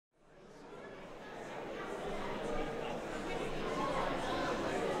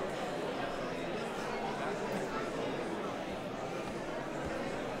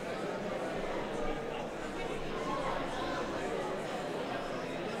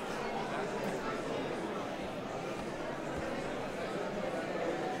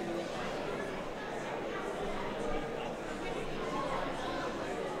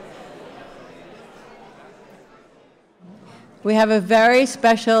We have a very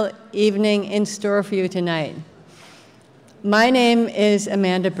special evening in store for you tonight. My name is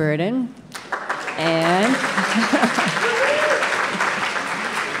Amanda Burden, and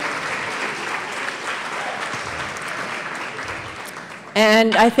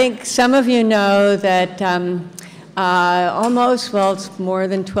and I think some of you know that it's more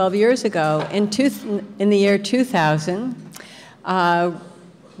than 12 years ago, in the year 2000,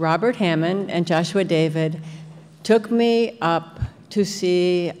 Robert Hammond and Joshua David took me up to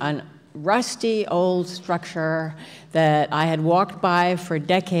see a rusty old structure that I had walked by for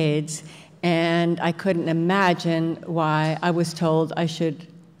decades, and I couldn't imagine why I was told I should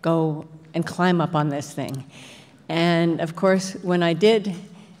go and climb up on this thing. And of course, when I did,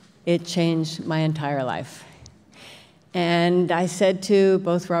 it changed my entire life. And I said to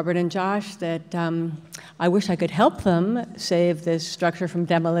both Robert and Josh that I wish I could help them save this structure from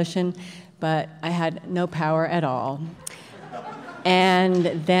demolition, but I had no power at all. And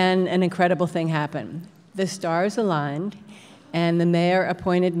then an incredible thing happened. The stars aligned, and the mayor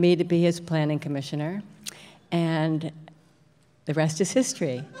appointed me to be his planning commissioner, and the rest is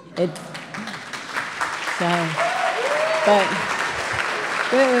history.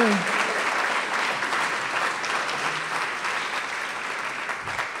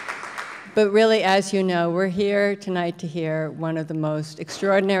 But really, as you know, we're here tonight to hear one of the most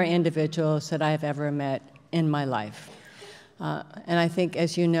extraordinary individuals that I've ever met in my life. And I think,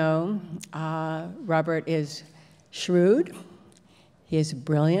 as you know, Robert is shrewd, he is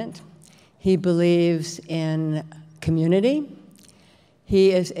brilliant, he believes in community,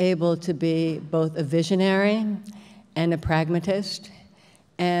 he is able to be both a visionary and a pragmatist,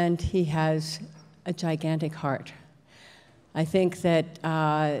 and he has a gigantic heart. I think that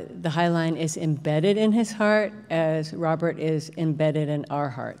the High Line is embedded in his heart as Robert is embedded in our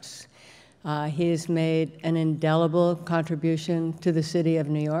hearts. He has made an indelible contribution to the city of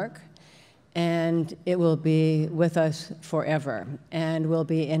New York, and it will be with us forever, and will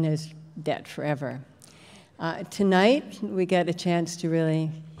be in his debt forever. Tonight, we get a chance to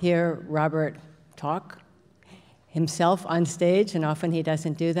really hear Robert talk himself on stage, and often he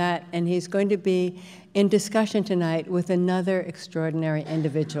doesn't do that, and he's going to be in discussion tonight with another extraordinary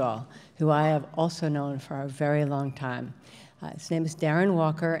individual who I have also known for a very long time. His name is Darren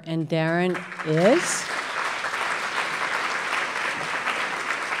Walker, and Darren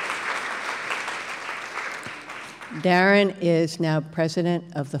is now president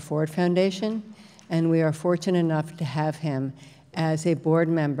of the Ford Foundation, and we are fortunate enough to have him as a board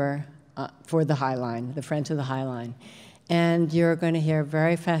member for the High Line, the Friends of the High Line. And you're going to hear a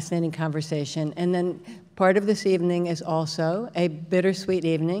very fascinating conversation. And then part of this evening is also a bittersweet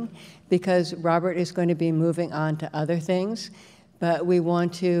evening, because Robert is going to be moving on to other things. But we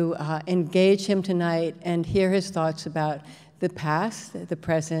want to engage him tonight and hear his thoughts about the past, the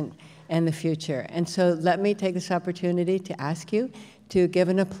present, and the future. And so let me take this opportunity to ask you to give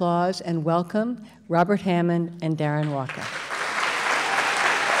an applause and welcome Robert Hammond and Darren Walker.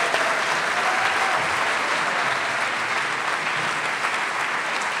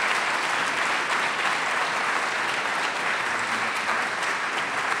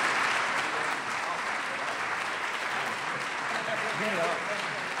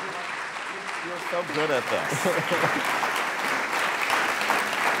 You're so good at this.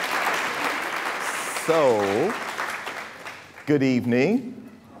 So, good evening.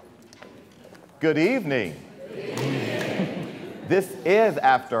 Good evening. This is,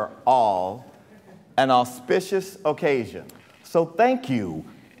 after all, an auspicious occasion. So thank you,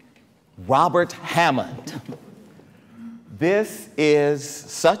 Robert Hammond. This is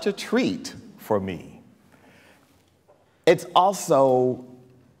such a treat for me. It's also,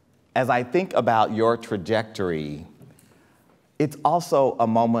 as I think about your trajectory, it's also a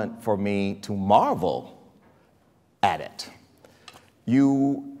moment for me to marvel at it.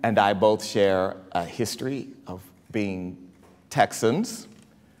 You and I both share a history of being Texans,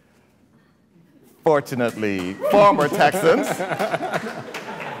 fortunately, former Texans.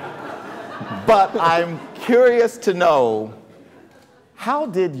 But I'm curious to know, how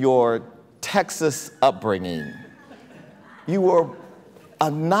did your Texas upbringing? You were a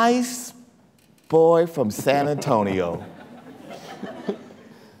nice boy from San Antonio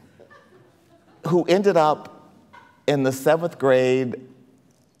who ended up in the 7th grade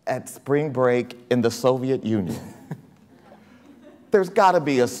at spring break in the Soviet Union. There's got to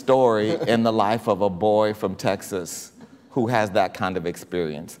be a story in the life of a boy from Texas who has that kind of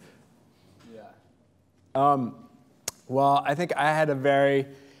experience. Yeah. Well, I think I had a very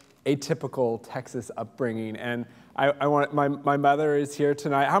atypical Texas upbringing, and I want my mother is here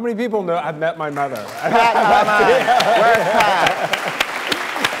tonight. How many people know I've met my mother? Pat Hammond. Where's Pat?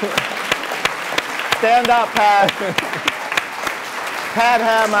 Stand up, Pat. Pat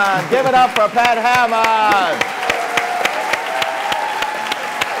Hammond. Give it up for Pat Hammond.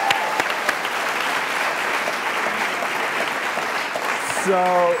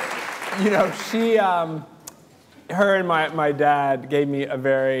 So, you know, her and my dad gave me a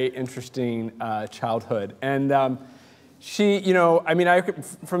very interesting childhood. And she, you know, I mean,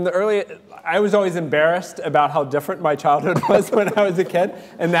 from the early, I was always embarrassed about how different my childhood was when I was a kid.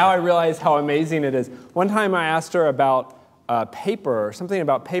 And now I realize how amazing it is. One time I asked her about paper, or something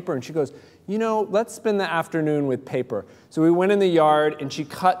about paper, and she goes, you know, let's spend the afternoon with paper. So we went in the yard, and she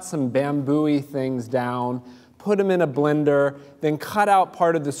cut some bamboo-y things down, put them in a blender, then cut out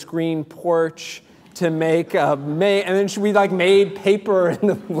part of the screen porch to make and then we like made paper in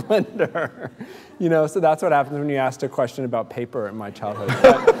the blender. You know, so that's what happens when you asked a question about paper in my childhood.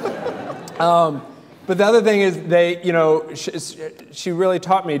 But the other thing is you know, she really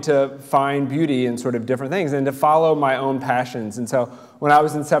taught me to find beauty in sort of different things and to follow my own passions. And so when I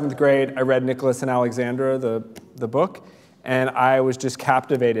was in 7th grade, I read Nicholas and Alexandra, the book, and I was just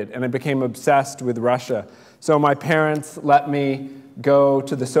captivated, and I became obsessed with Russia. So my parents let me go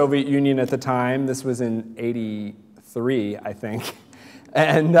to the Soviet Union at the time. This was in '83, I think.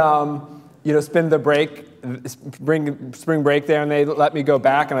 And, you know, spend the spring break there, and they let me go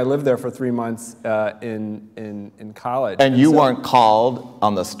back, and I lived there for 3 months in college. And you weren't called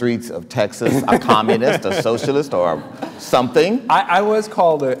on the streets of Texas a communist, a socialist, or something? I was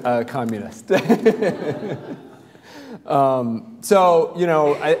called a communist. So, you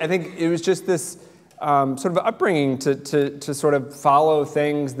know, I think it was just this sort of upbringing to sort of follow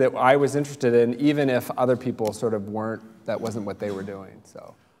things that I was interested in, even if other people sort of weren't, that wasn't what they were doing,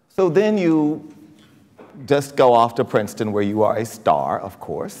 so. So then you just go off to Princeton, where you are a star, of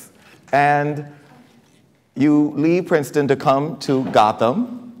course, and you leave Princeton to come to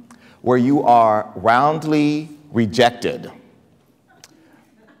Gotham, where you are roundly rejected.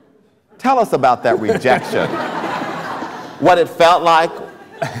 Tell us about that rejection. What it felt like,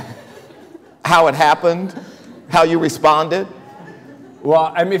 how it happened, how you responded?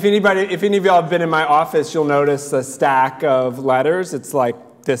 Well, I mean, if any of y'all have been in my office, you'll notice a stack of letters. It's like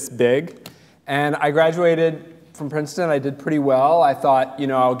this big. And I graduated from Princeton. I did pretty well. I thought, you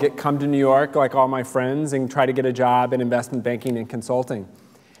know, I'll come to New York like all my friends and try to get a job in investment banking and consulting.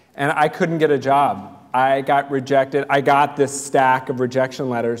 And I couldn't get a job. I got rejected. I got this stack of rejection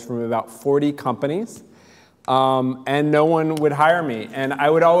letters from about 40 companies. And no one would hire me. And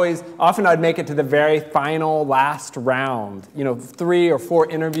I would often I'd make it to the very final last round, you know, 3 or 4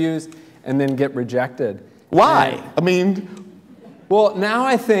 interviews, and then get rejected. Why? I mean, well, now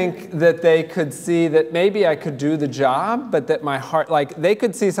I think that they could see that maybe I could do the job, but that my heart, like, they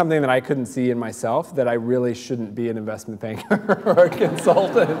could see something that I couldn't see in myself, that I really shouldn't be an investment banker or a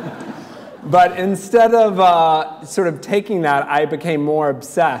consultant. But instead of sort of taking that, I became more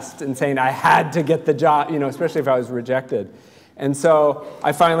obsessed and saying I had to get the job, you know, especially if I was rejected. And so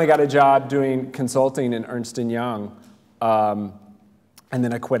I finally got a job doing consulting in Ernst & Young. And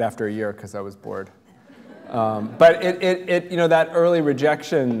then I quit after a year because I was bored. But you know, that early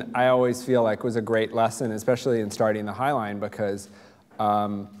rejection, I always feel like was a great lesson, especially in starting the High Line, because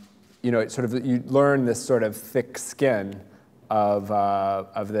you know, it sort of, you learn this sort of thick skin of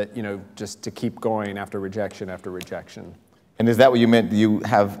that, you know, just to keep going after rejection after rejection. And is that what you meant? You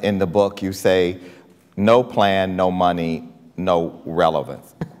have in the book, you say, no plan, no money, no relevant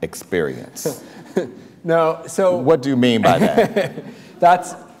experience. No, so... What do you mean by that?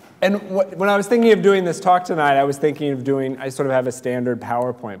 When I was thinking of doing this talk tonight, I was thinking of I sort of have a standard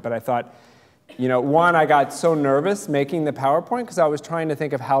PowerPoint, but I thought, you know, one, I got so nervous making the PowerPoint because I was trying to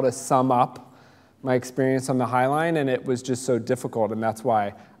think of how to sum up my experience on the High Line, and it was just so difficult, and that's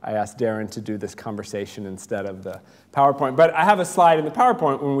why I asked Darren to do this conversation instead of the PowerPoint. But I have a slide in the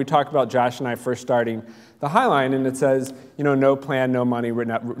PowerPoint when we talk about Josh and I first starting the High Line, and it says, you know, no plan, no money,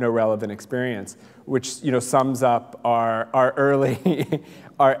 no relevant experience, which, you know, sums up our early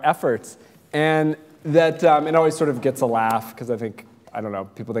our efforts. And that it always sort of gets a laugh because I don't know,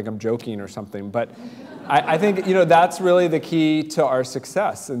 people think I'm joking or something, but I think, you know, that's really the key to our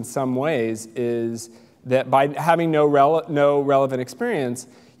success in some ways, is that by having no relevant experience,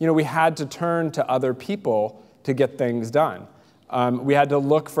 you know, we had to turn to other people to get things done. We had to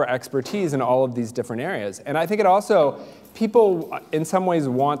look for expertise in all of these different areas. And I think it also, people in some ways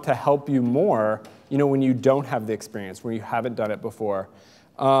want to help you more, you know, when you don't have the experience, when you haven't done it before.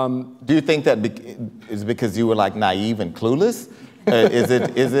 Do you think that is because you were like naive and clueless? Is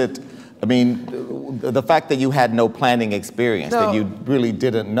it I mean, the fact that you had no planning experience, that you really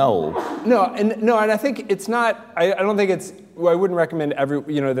didn't know. And I think it's not, I don't think it's, well, I wouldn't recommend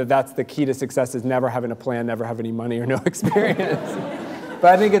that's the key to success is never having a plan, never have any money or no experience.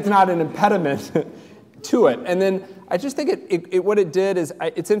 But I think it's not an impediment to it. And then I just think what it did is,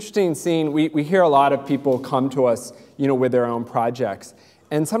 it's interesting seeing, we hear a lot of people come to us, with their own projects.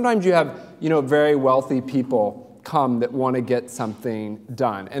 And sometimes you have, very wealthy people come that want to get something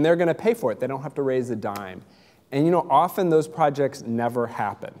done. And they're going to pay for it. They don't have to raise a dime. And often those projects never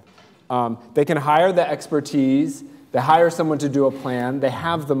happen. They can hire the expertise. They hire someone to do a plan. They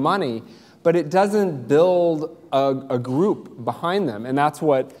have the money. But it doesn't build a group behind them. And that's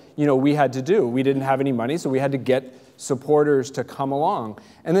what we had to do. We didn't have any money, so we had to get supporters to come along.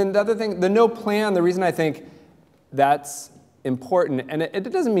 And then the other thing, the no plan, the reason I think that's important, and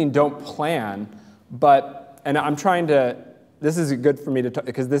it doesn't mean don't plan, and I'm trying to, this is good for me to talk,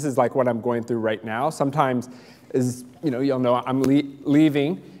 because this is like what I'm going through right now. Sometimes you'll know I'm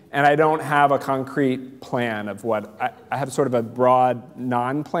leaving, and I don't have a concrete plan of what, I have sort of a broad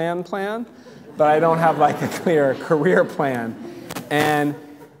non-plan plan, but I don't have like a clear career plan. And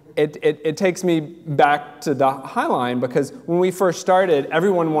it takes me back to the Highline, because when we first started,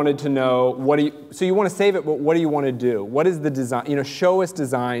 everyone wanted to know, so you want to save it, but what do you want to do? What is the design? Show us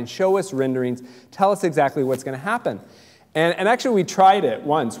design, show us renderings, tell us exactly what's going to happen. And actually we tried it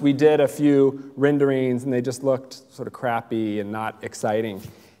once. We did a few renderings and they just looked sort of crappy and not exciting.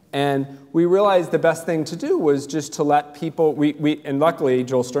 And we realized the best thing to do was just to let people, and luckily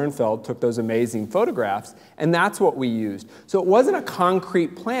Joel Sternfeld took those amazing photographs, and that's what we used. So it wasn't a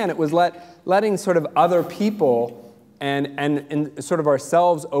concrete plan, it was letting sort of other people and sort of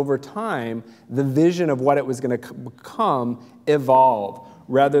ourselves over time, the vision of what it was going to become evolve,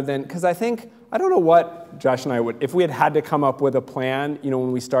 rather than, because I don't know what Josh and I would, if we had to come up with a plan,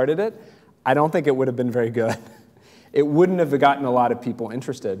 when we started it, I don't think it would have been very good. It wouldn't have gotten a lot of people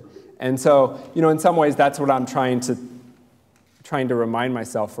interested. And so, in some ways, that's what I'm trying to remind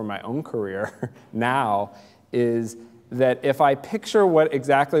myself for my own career now, is that if I picture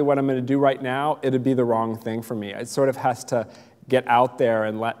exactly what I'm going to do right now, it'd be the wrong thing for me. It sort of has to get out there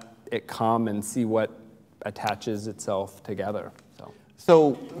and let it come and see what attaches itself together.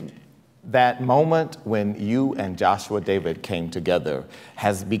 So that moment when you and Joshua David came together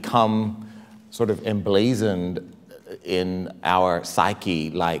has become sort of emblazoned in our psyche,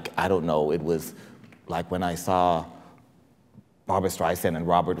 like, I don't know, it was like when I saw Barbra Streisand and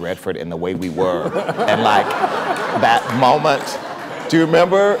Robert Redford in The Way We Were, and like that moment. Do you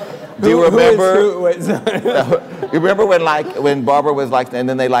remember? You remember when Barbara was like, and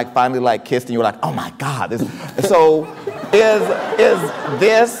then they finally kissed, and you were like, oh my God. So is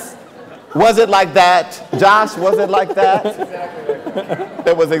this, was it like that? Josh, was it like that?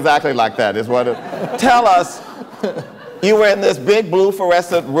 It was exactly like that, is what it, tell us. You were in this big blue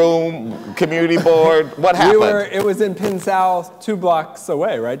fluorescent room, community board. What happened? It was in Penn South, 2 blocks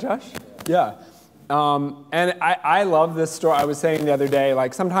away, right, Josh? Yeah. And I love this story. I was saying the other day,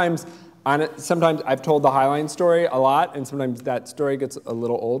 sometimes I've told the Highline story a lot, and sometimes that story gets a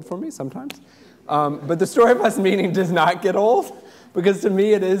little old for me sometimes. But the story of us meeting does not get old, because to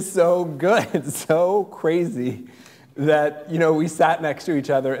me it is so good, it's so crazy that we sat next to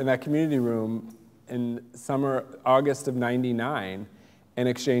each other in that community room in August of '99, and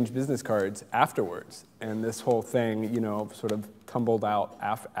exchanged business cards afterwards. And this whole thing, sort of tumbled out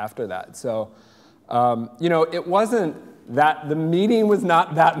after that. So, it wasn't that, the meeting was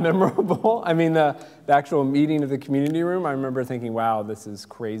not that memorable. I mean, the actual meeting of the community room, I remember thinking, wow, this is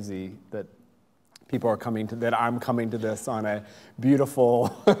crazy that people are coming to, that I'm coming to this on a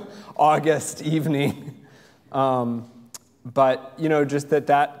beautiful August evening. But, just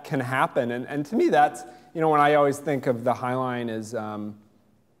that can happen. And to me, that's, when I always think of the Highline as,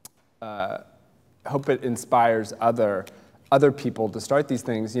 hope it inspires other people to start these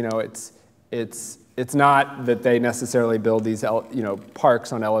things. It's not that they necessarily build these,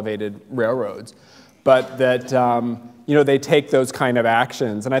 parks on elevated railroads, but that, they take those kind of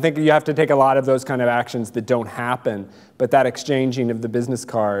actions. And I think you have to take a lot of those kind of actions that don't happen, but that exchanging of the business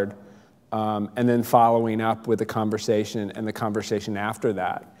card, and then following up with a conversation and the conversation after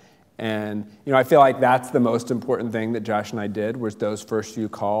that. And I feel like that's the most important thing that Josh and I did, was those first few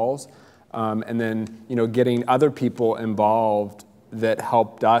calls. And then getting other people involved that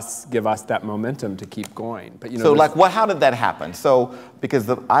helped us, give us that momentum to keep going. But so how did that happen? So, because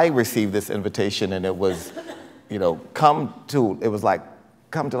I received this invitation, and it was, come to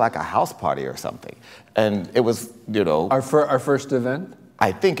a house party or something. And it was, Our first event?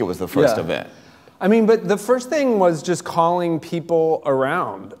 I think it was the first event. I mean, but the first thing was just calling people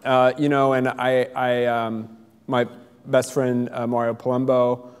around, you know, and my best friend, Mario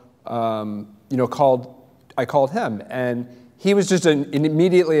Palumbo, you know, I called him, and he was just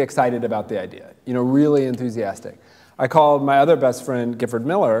immediately excited about the idea, you know, really enthusiastic. I called my other best friend, Gifford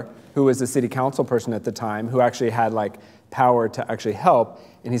Miller, who was a city council person at the time, who actually had like power to actually help,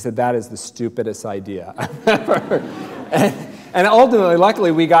 and he said, that is the stupidest idea I've ever heard. And ultimately,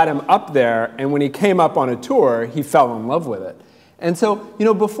 luckily, we got him up there, and when he came up on a tour, he fell in love with it. And so, you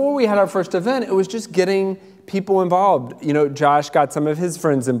know, before we had our first event, it was just getting people involved. You know, Josh got some of his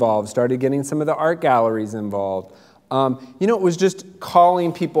friends involved, started getting some of the art galleries involved. You know, it was just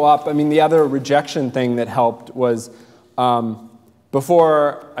calling people up. I mean, the other rejection thing that helped was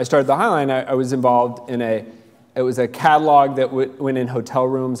before I started the Highline, I was involved in it was a catalog that went in hotel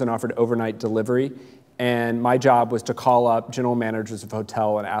rooms and offered overnight delivery. And my job was to call up general managers of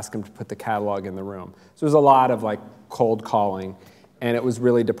hotel and ask them to put the catalog in the room. So it was a lot of like cold calling, and it was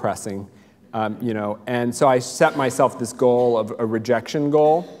really depressing, you know. And so I set myself this goal of a rejection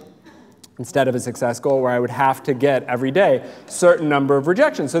goal instead of a success goal, where I would have to get every day a certain number of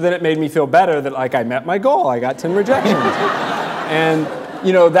rejections. So then it made me feel better that like I met my goal. I got 10 rejections. And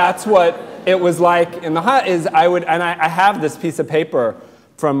you know, that's what it was like in the I have this piece of paper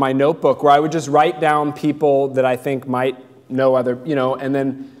from my notebook where I would just write down people that I think might know other, you know, and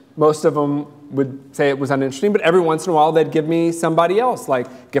then most of them would say it was uninteresting, but every once in a while they'd give me somebody else,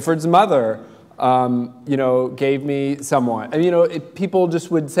 like Gifford's mother, you know, gave me someone. And, you know, people just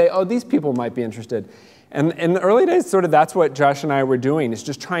would say, oh, these people might be interested. And in the early days, sort of that's what Josh and I were doing, is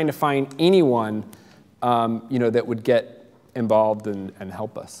just trying to find anyone, you know, that would get involved and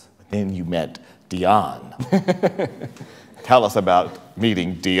help us. Then you met Dion. Tell us about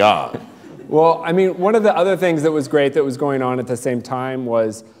meeting Dion. Well, I mean, one of the other things that was great that was going on at the same time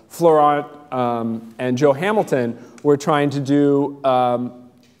was Florent and Joe Hamilton were trying to do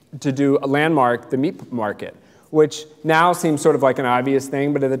a landmark, the meat market, which now seems sort of like an obvious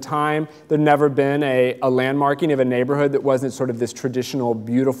thing, but at the time, there'd never been a landmarking of a neighborhood that wasn't sort of this traditional,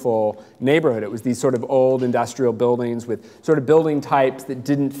 beautiful neighborhood. It was these sort of old industrial buildings with sort of building types that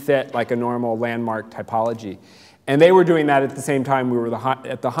didn't fit like a normal landmark typology. And they were doing that at the same time we were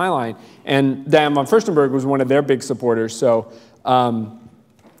at the Highline. And Diane von Furstenberg was one of their big supporters. So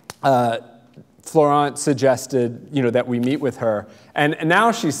Florent suggested, you know, that we meet with her. And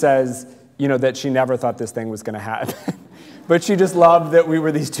now she says, you know, that she never thought this thing was going to happen. But she just loved that we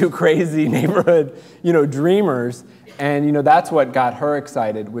were these two crazy neighborhood, you know, dreamers. And, you know, that's what got her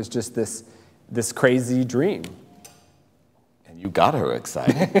excited, was just this crazy dream. You got her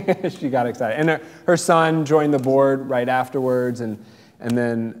excited. She got excited. And her son joined the board right afterwards. And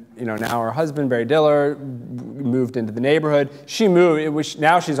then, you know, now her husband, Barry Diller, moved into the neighborhood. She moved.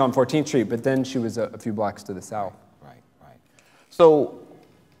 Now she's on 14th Street, but then she was a few blocks to the south. Right, right. So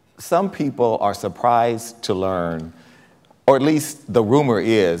some people are surprised to learn, or at least the rumor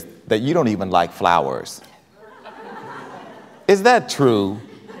is, that you don't even like flowers. Is that true?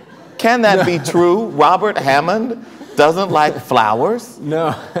 Can that be true? Robert Hammond doesn't like flowers?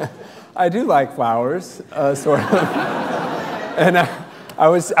 No, I do like flowers, sort of. And I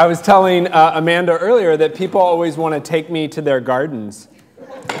was telling Amanda earlier that people always want to take me to their gardens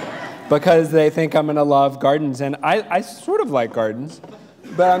because they think I'm going to love gardens. And I sort of like gardens,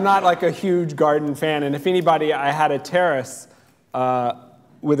 but I'm not like a huge garden fan. And if anybody, I had a terrace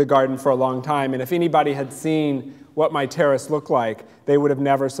with a garden for a long time. And if anybody had seen what my terrace looked like, they would have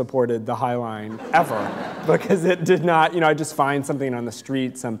never supported the Highline ever, because it did not, you know, I just find something on the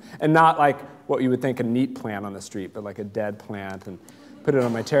street, and not like what you would think a neat plant on the street, but like a dead plant, and put it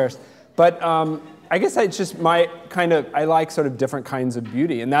on my terrace. But I guess it's just I like sort of different kinds of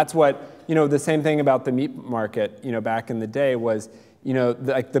beauty, and that's what, you know, the same thing about the meat market, you know, back in the day was, you know,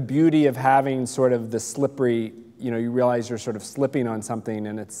 like the beauty of having sort of the slippery, you know, you realize you're sort of slipping on something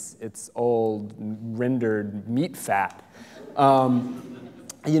and it's old, rendered meat fat.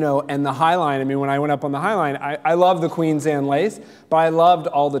 You know, and the Highline, I mean, when I went up on the Highline, I love the Queen's Anne lace, but I loved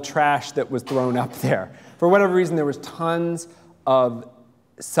all the trash that was thrown up there. For whatever reason, there was tons of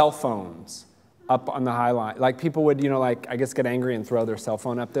cell phones up on the Highline. Like people would, you know, like, I guess get angry and throw their cell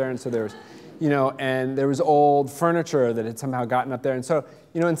phone up there, and so there was, you know, and there was old furniture that had somehow gotten up there. And so,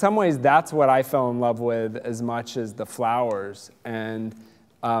 you know, in some ways, that's what I fell in love with as much as the flowers. And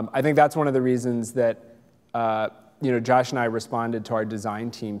I think that's one of the reasons that, you know, Josh and I responded to our design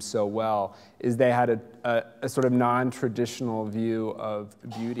team so well, is they had a sort of non-traditional view of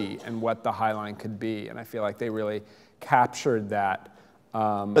beauty and what the Highline could be. And I feel like they really captured that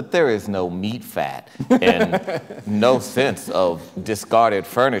But there is no meat fat and no sense of discarded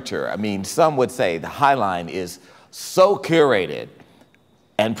furniture. I mean, some would say the High Line is so curated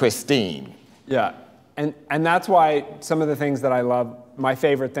and pristine. Yeah, and that's why some of the things that I love, my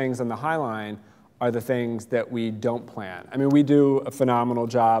favorite things on the High Line, are the things that we don't plan. I mean, we do a phenomenal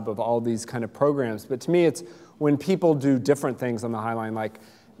job of all these kind of programs, but to me it's when people do different things on the High Line, like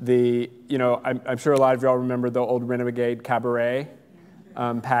I'm sure a lot of y'all remember the old Renegade Cabaret,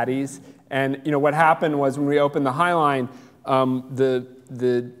 Patties. And what happened was when we opened the High Line, the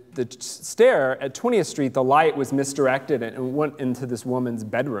stair at 20th Street, the light was misdirected and went into this woman's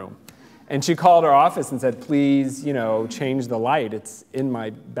bedroom. And she called our office and said, please, change the light. It's in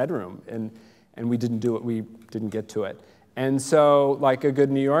my bedroom. And we didn't do it. We didn't get to it. And so, like a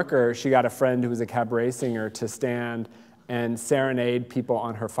good New Yorker, she got a friend who was a cabaret singer to stand and serenade people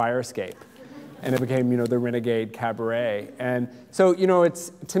on her fire escape. And it became, the Renegade Cabaret. And so,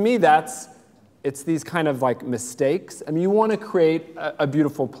 to me, it's these kind of like mistakes. I mean, you want to create a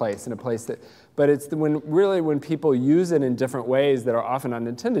beautiful place and a place that, but it's when people use it in different ways that are often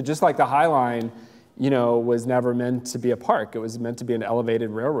unintended. Just like the High Line, was never meant to be a park. It was meant to be an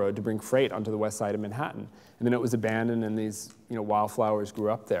elevated railroad to bring freight onto the west side of Manhattan. And then it was abandoned and these, wildflowers grew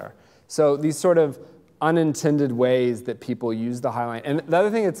up there. So these sort of unintended ways that people use the High Line. And the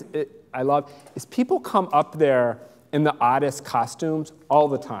other thing I love is people come up there in the oddest costumes all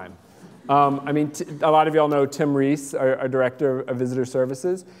the time. I mean, a lot of y'all know Tim Reese, our director of visitor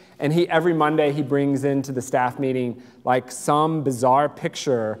services, and every Monday he brings into the staff meeting like some bizarre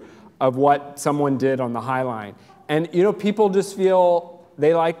picture of what someone did on the High Line. And people just feel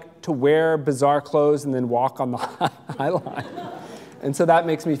they like to wear bizarre clothes and then walk on the High Line. And so that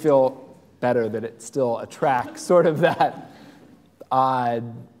makes me feel better that it still attracts sort of that odd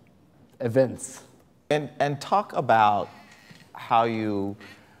events. And talk about how you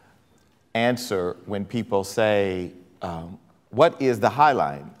answer when people say, what is the High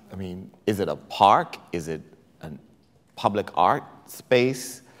Line? I mean, is it a park? Is it a public art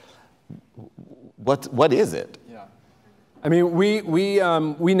space? What is it? Yeah. I mean,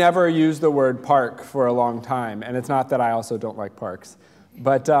 we never use the word park for a long time, and it's not that I also don't like parks.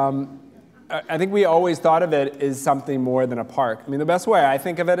 But I think we always thought of it as something more than a park. I mean, the best way I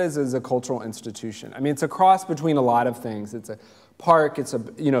think of it is as a cultural institution. I mean, it's a cross between a lot of things. It's a park,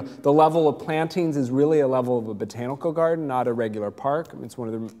 the level of plantings is really a level of a botanical garden, not a regular park. I mean, it's one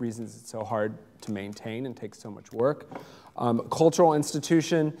of the reasons it's so hard to maintain and takes so much work. Cultural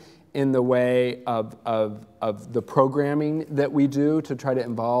institution in the way of the programming that we do to try to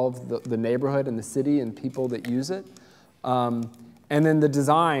involve the neighborhood and the city and people that use it. And then the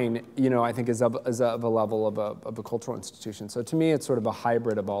design, I think is of a level of a cultural institution. So to me, it's sort of a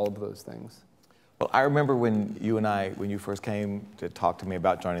hybrid of all of those things. Well, I remember when you first came to talk to me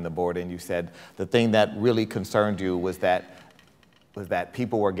about joining the board, and you said the thing that really concerned you was that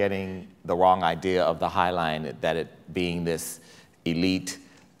people were getting the wrong idea of the High Line, that it being this elite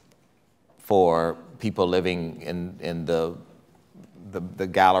for people living in the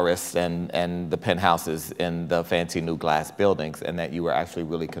gallerists and the penthouses in the fancy new glass buildings, and that you were actually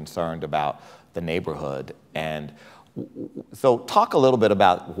really concerned about the neighborhood. And so talk a little bit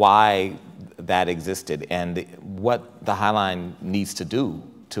about why that existed and what the High Line needs to do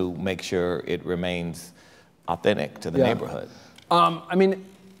to make sure it remains authentic to the neighborhood. I mean,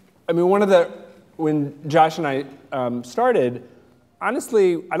 when Josh and I started,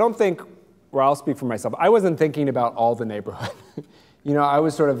 honestly, I don't think, or I'll speak for myself, I wasn't thinking about all the neighborhood. I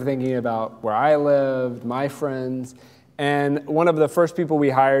was sort of thinking about where I lived, my friends, and one of the first people we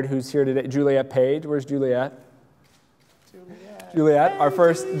hired who's here today, Juliet Page. Where's Juliet? Juliet, our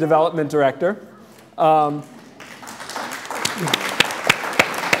first development director.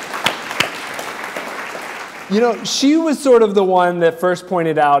 She was sort of the one that first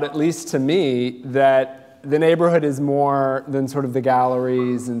pointed out, at least to me, that the neighborhood is more than sort of the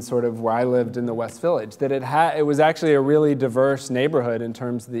galleries and sort of where I lived in the West Village, that it was actually a really diverse neighborhood in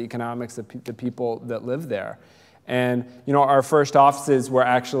terms of the economics of the people that live there. And our first offices were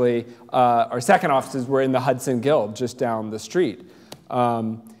actually, our second offices were in the Hudson Guild, just down the street.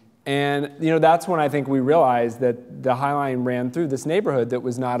 And that's when I think we realized that the High Line ran through this neighborhood that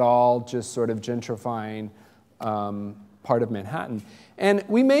was not all just sort of gentrifying part of Manhattan. And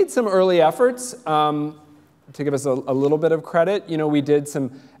we made some early efforts to give us a little bit of credit. We did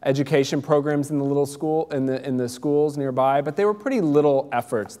some education programs in the little school, in the schools nearby, but they were pretty little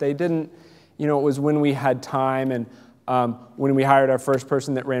efforts. They didn't, it was when we had time, and when we hired our first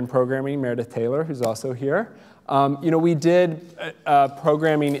person that ran programming, Meredith Taylor, who's also here. We did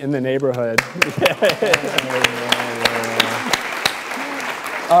programming in the neighborhood.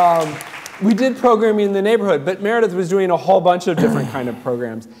 We did programming in the neighborhood, but Meredith was doing a whole bunch of different kind of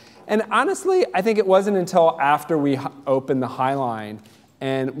programs. And honestly, I think it wasn't until after we opened the High Line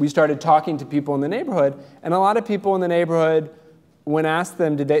and we started talking to people in the neighborhood, and a lot of people in the neighborhood, when asked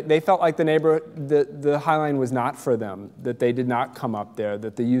them, they felt like the High Line was not for them, that they did not come up there,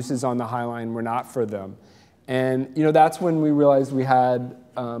 that the uses on the High Line were not for them. And that's when we realized we had,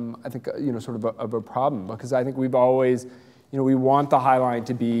 I think, sort of a problem, because I think we've always, we want the High Line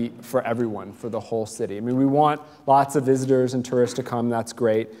to be for everyone, for the whole city. I mean, we want lots of visitors and tourists to come, that's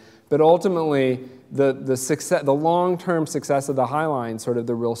great. But ultimately, the long-term success of the High Line, sort of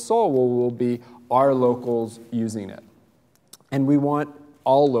the real soul, will be our locals using it. And we want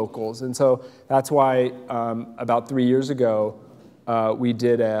all locals. And so that's why about 3 years ago, we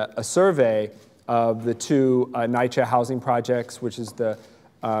did a survey of the two NYCHA housing projects, which is the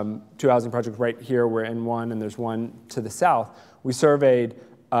two housing projects right here. We're in one, and there's one to the south. We surveyed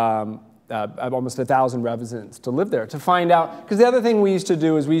almost 1,000 residents to live there to find out, because the other thing we used to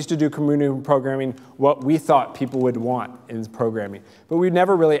do is we used to do community programming, what we thought people would want in programming. But we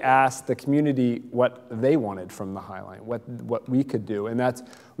never really asked the community what they wanted from the High Line, what we could do. And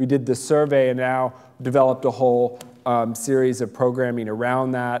we did the survey and now developed a whole series of programming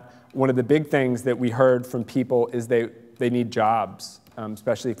around that. One of the big things that we heard from people is they need jobs,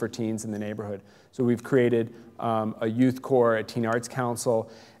 especially for teens in the neighborhood. So we've created a youth corps, a teen arts council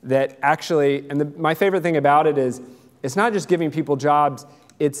that actually, and my favorite thing about it is, it's not just giving people jobs,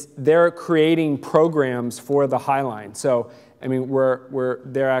 they're creating programs for the High Line. So, I mean,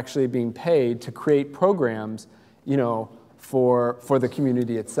 they're actually being paid to create programs, for the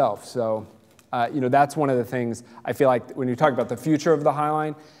community itself. So, that's one of the things I feel like when you talk about the future of the High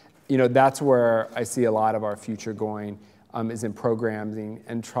Line, that's where I see a lot of our future going, is in programming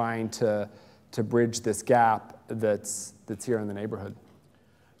and trying to bridge this gap that's here in the neighborhood.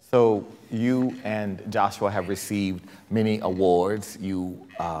 So you and Joshua have received many awards. You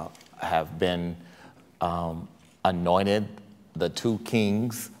have been anointed the two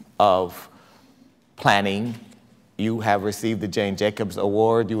kings of planning. You have received the Jane Jacobs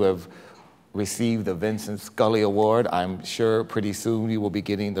Award. You have received the Vincent Scully Award. I'm sure pretty soon you will be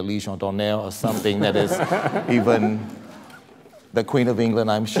getting the Legion d'Honneur or something that is even the Queen of England,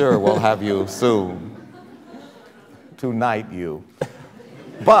 I'm sure, will have you soon to knight you.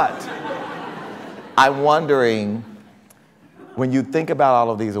 But I'm wondering, when you think about all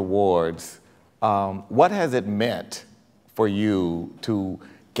of these awards, what has it meant for you to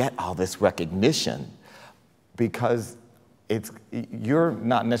get all this recognition? Because you're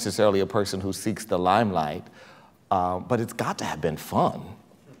not necessarily a person who seeks the limelight, but it's got to have been fun.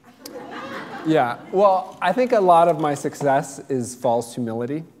 Yeah, well, I think a lot of my success is false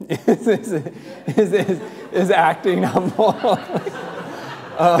humility, is acting humble.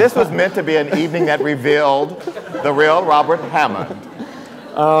 This was meant to be an evening that revealed the real Robert Hammond.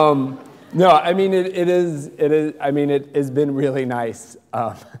 No, I mean, it has been really nice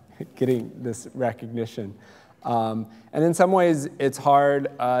getting this recognition. And in some ways, it's hard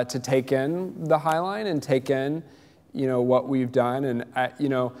to take in the High Line and take in, what we've done. And,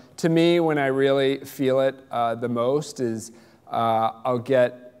 to me, when I really feel it the most is I'll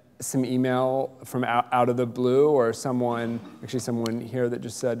get some email from out of the blue, or someone here that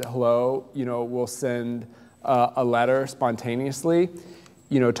just said hello, we'll send a letter spontaneously,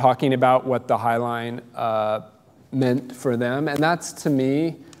 talking about what the High Line meant for them. And that's, to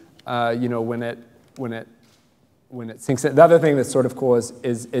me, when it sinks in. The other thing that's sort of cool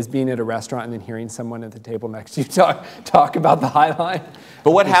is being at a restaurant and then hearing someone at the table next to you talk about the High Line.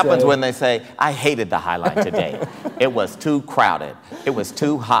 But what happens when they say, I hated the High Line today. It was too crowded. It was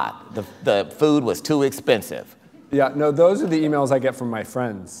too hot. The food was too expensive. Yeah, no, those are the emails I get from my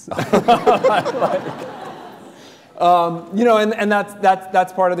friends. And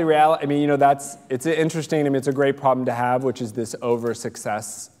that's part of the reality. I mean, it's interesting. I mean, it's a great problem to have, which is this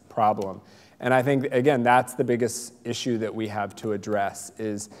over-success problem. And I think, again, that's the biggest issue that we have to address,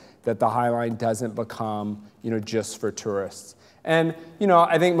 is that the High Line doesn't become, just for tourists. And,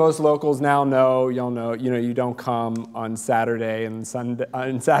 I think most locals now know, you don't come on Saturday and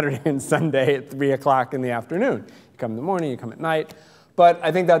Sunday at 3 o'clock in the afternoon. You come in the morning, you come at night. But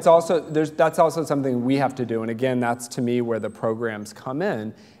I think that's also something we have to do. And again, that's, to me, where the programs come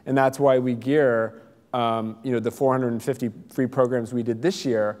in. And that's why we gear, the 450 free programs we did this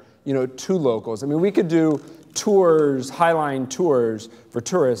year, to locals. I mean, we could do tours, High Line tours for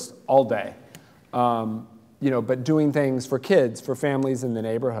tourists all day, but doing things for kids, for families in the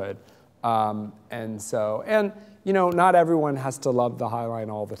neighborhood. And not everyone has to love the High Line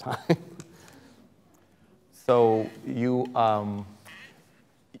all the time. So you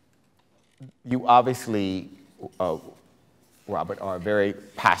you obviously, Robert, are a very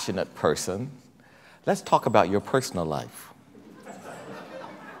passionate person. Let's talk about your personal life.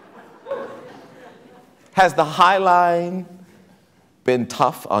 Has the High Line been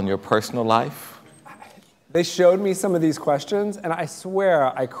tough on your personal life? They showed me some of these questions, and I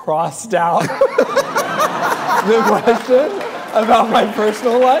swear I crossed out the question about my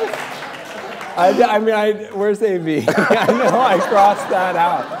personal life. I mean, where's AV? I know I crossed that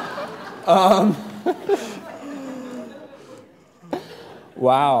out.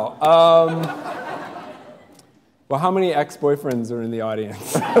 Wow. Well, how many ex-boyfriends are in the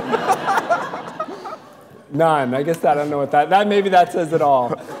audience? None. I guess I don't know what that maybe that says it all.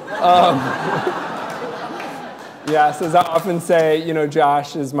 Yes, as I often say, you know,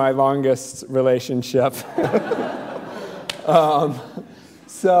 Josh is my longest relationship. I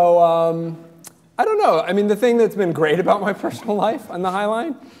don't know. I mean, the thing that's been great about my personal life on the High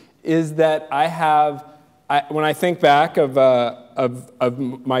Line is that when I think back of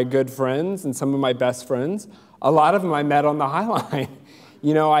my good friends and some of my best friends, a lot of them I met on the High Line.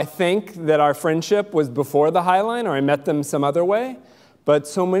 You know, I think that our friendship was before the High Line, or I met them some other way. But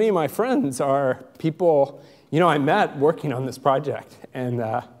so many of my friends are people, you know, I met working on this project. And,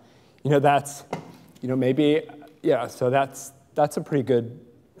 you know, that's, you know, maybe, yeah, so that's a pretty good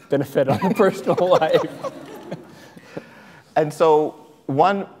benefit on the personal life. And so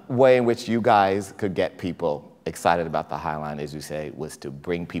one way in which you guys could get people excited about the High Line, as you say, was to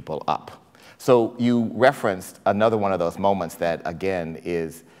bring people up. So you referenced another one of those moments that, again,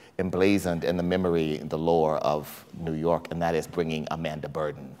 is emblazoned in the memory and the lore of New York, and that is bringing Amanda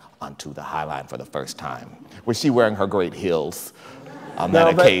Burden onto the High Line for the first time. Was she wearing her great heels on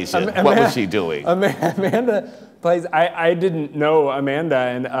that occasion? What was she doing? Amanda plays, I didn't know Amanda,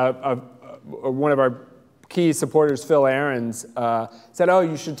 and one of our key supporters, Phil Ahrens, said, oh,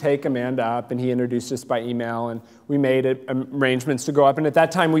 you should take Amanda up, and he introduced us by email, and we made arrangements to go up, and at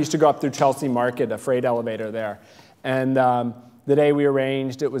that time we used to go up through Chelsea Market, a freight elevator there, and the day we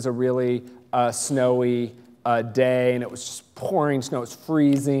arranged, it was a really snowy day, and it was just pouring snow, it was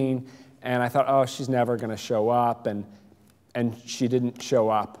freezing, and I thought, oh, she's never going to show up, and she didn't show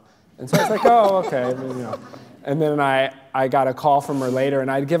up, and so I was like, oh, okay, you know. And then I got a call from her later,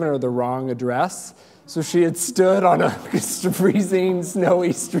 and I'd given her the wrong address. So she had stood on a freezing,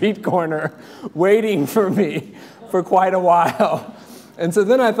 snowy street corner waiting for me for quite a while. And so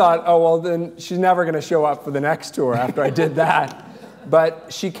then I thought, oh, well, then she's never going to show up for the next tour after I did that.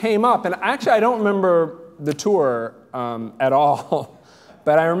 But she came up, and actually I don't remember the tour at all.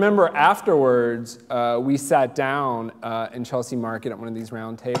 But I remember afterwards, we sat down in Chelsea Market at one of these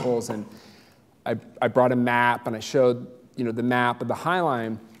round tables, and I brought a map, and I showed, you know, the map of the High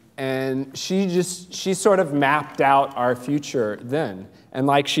Line, and she sort of mapped out our future then. And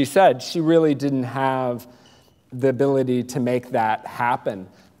like she said, she really didn't have the ability to make that happen.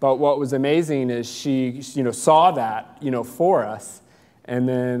 But what was amazing is she, you know, saw that, you know, for us. And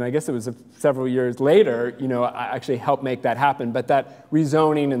then I guess it was several years later, you know, I actually helped make that happen. But that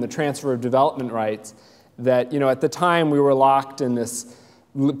rezoning and the transfer of development rights, that, you know, at the time we were locked in this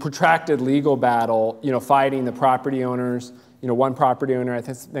protracted legal battle, you know, fighting the property owners. You know, one property owner, I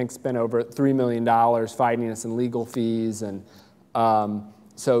think spent over $3 million fighting us in legal fees. And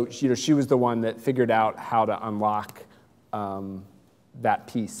so, you know, she was the one that figured out how to unlock that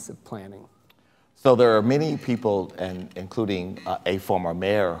piece of planning. So there are many people, and including a former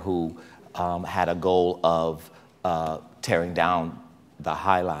mayor, who had a goal of tearing down the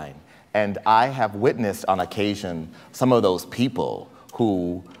High Line. And I have witnessed on occasion some of those people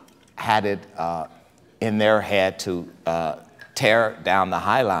who had it in their head to tear down the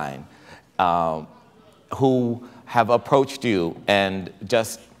High Line, who have approached you and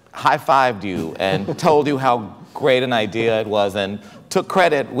just high-fived you and told you how great an idea it was and took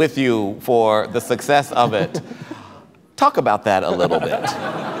credit with you for the success of it. Talk about that a little bit.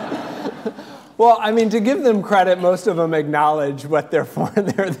 Well, I mean, to give them credit, most of them acknowledge what their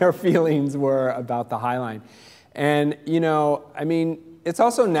feelings were about the High Line. And, you know, I mean, it's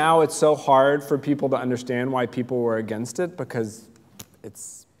also now it's so hard for people to understand why people were against it, because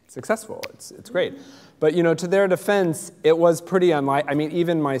it's successful, it's great. But, you know, to their defense, it was pretty unlikely. I mean,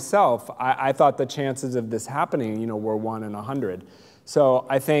 even myself, I thought the chances of this happening, you know, were 1 in 100. So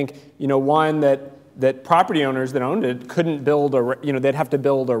I think, you know, one, that property owners that owned it couldn't build, you know, they'd have to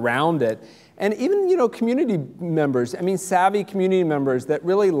build around it. And even, you know, community members, I mean, savvy community members that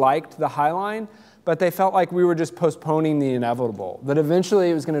really liked the High Line, but they felt like we were just postponing the inevitable, that eventually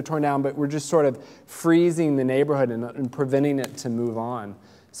it was going to turn down, but we're just sort of freezing the neighborhood and preventing it to move on.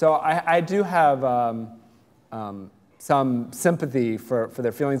 So I do have some sympathy for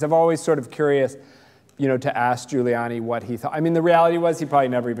their feelings. I'm always sort of curious, to ask Giuliani what he thought. I mean, the reality was he probably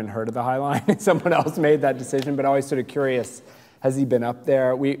never even heard of the High Line. Someone else made that decision, but always sort of curious, has he been up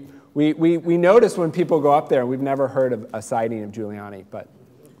there? We notice when people go up there, and we've never heard of a sighting of Giuliani, but.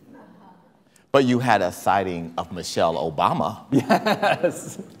 But you had a sighting of Michelle Obama.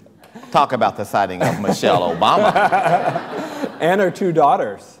 Yes. Talk about the sighting of Michelle Obama. And her 2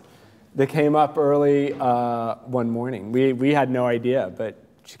 daughters. They came up early one morning. We had no idea, but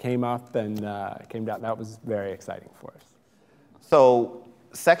she came up and came down. That was very exciting for us. So,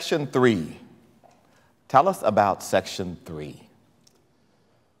 Section 3. Tell us about Section 3.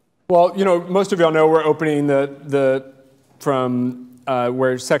 Well, most of y'all know we're opening from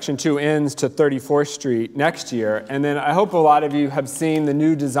where Section 2 ends to 34th Street next year. And then I hope a lot of you have seen the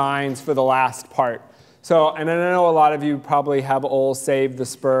new designs for the last part. So, and I know a lot of you probably have old Save the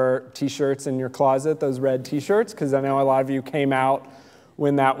Spur t-shirts in your closet, those red t-shirts, because I know a lot of you came out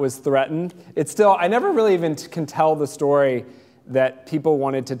when that was threatened. It's still, I never really even can tell the story that people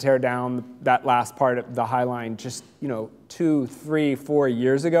wanted to tear down that last part of the High Line just, 2, 3, 4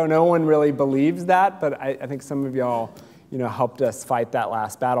 years ago. No one really believes that, but I think some of y'all, helped us fight that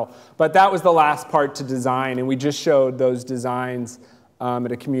last battle. But that was the last part to design, and we just showed those designs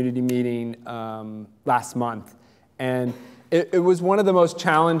at a community meeting last month. And it was one of the most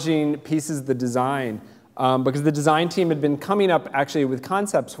challenging pieces of the design because the design team had been coming up actually with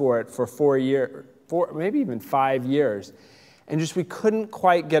concepts for it for 4 years, maybe even 5 years. And just we couldn't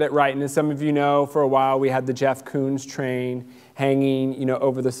quite get it right. And as some of you know, for a while we had the Jeff Koons train hanging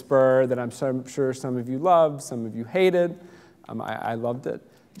over the spur that I'm sure some of you loved, some of you hated. I loved it.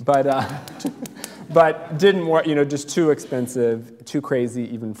 But, but didn't work, just too expensive, too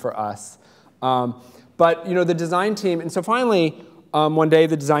crazy even for us. But the design team, and so finally, one day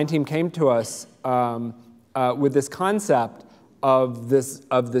the design team came to us with this concept of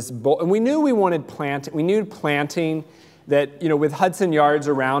this bowl. And we knew we wanted planting. We knew planting that, with Hudson Yards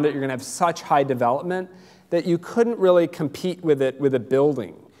around it, you're going to have such high development that you couldn't really compete with it with a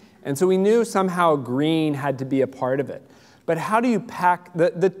building. And so we knew somehow green had to be a part of it. But how do you pack,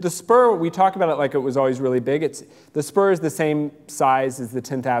 the spur, we talk about it like it was always really big. The spur is the same size as the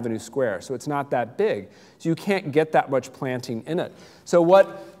 10th Avenue Square, so it's not that big. So you can't get that much planting in it. So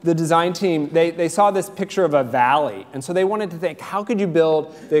what the design team, they saw this picture of a valley, and so they wanted to think, how could you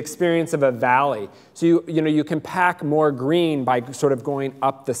build the experience of a valley? So you can pack more green by sort of going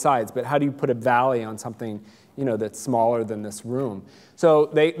up the sides, but how do you put a valley on something that's smaller than this room? So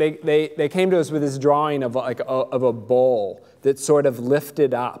they came to us with this drawing of of a bowl that's sort of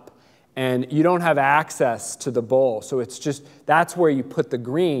lifted up, and you don't have access to the bowl. So it's just, that's where you put the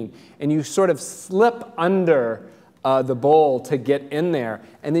green, and you sort of slip under the bowl to get in there,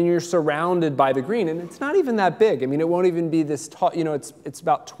 and then you're surrounded by the green, and it's not even that big. I mean, it won't even be this tall, it's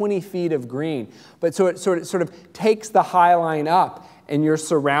about 20 feet of green. But so it sort of takes the High Line up, and you're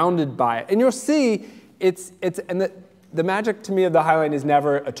surrounded by it. And you'll see, the magic to me of the High Line is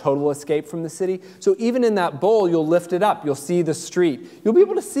never a total escape from the city. So even in that bowl, you'll lift it up. You'll see the street. You'll be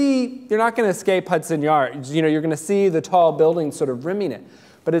able to see, you're not going to escape Hudson Yards. You're going to see the tall buildings sort of rimming it.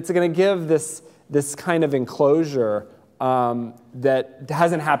 But it's going to give this kind of enclosure that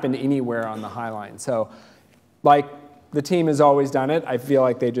hasn't happened anywhere on the High Line. So like the team has always done it, I feel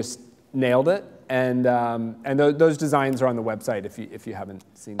like they just nailed it. And those designs are on the website if you haven't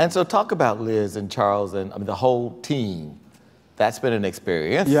seen them. And so talk about Liz and Charles and the whole team. That's been an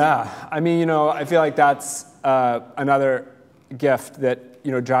experience. Yeah, I mean, I feel like that's another gift that,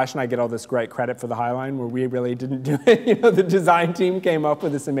 Josh and I get all this great credit for the High Line where we really didn't do it. The design team came up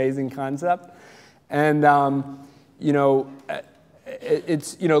with this amazing concept. And,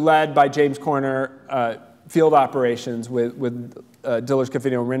 it's, led by James Corner, field operations with Dillard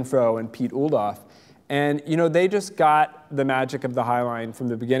Scafino Renfro and Pete Uldoff. And, they just got the magic of the High Line from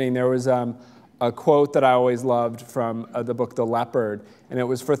the beginning. There was a quote that I always loved from the book The Leopard, and it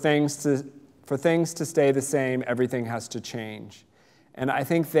was, for things to stay the same, everything has to change. And I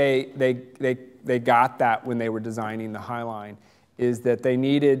think they got that when they were designing the High Line, is that they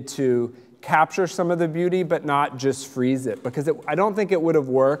needed to capture some of the beauty, but not just freeze it. Because I don't think it would have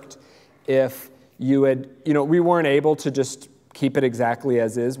worked if you had, we weren't able to just keep it exactly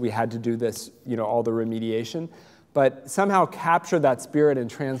as is. We had to do this, all the remediation. But somehow capture that spirit and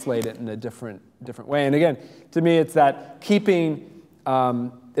translate it in a different way. And again, to me, it's that keeping,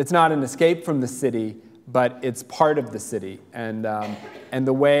 it's not an escape from the city, but it's part of the city. And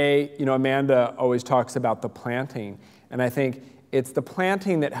the way, Amanda always talks about the planting. And I think it's the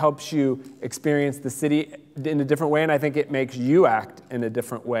planting that helps you experience the city in a different way, and I think it makes you act in a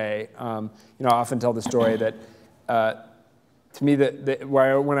different way. I often tell the story that to me,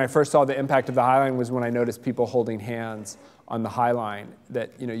 when I first saw the impact of the High Line was when I noticed people holding hands on the High Line.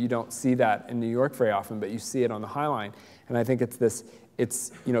 That you don't see that in New York very often, but you see it on the High Line. And I think it's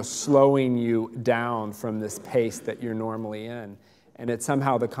slowing you down from this pace that you're normally in. And it's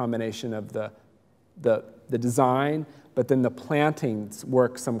somehow the combination of the design, but then the plantings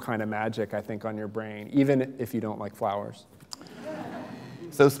work some kind of magic, I think, on your brain, even if you don't like flowers.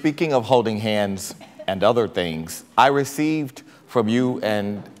 So speaking of holding hands and other things, I received from you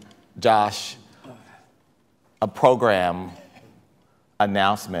and Josh a program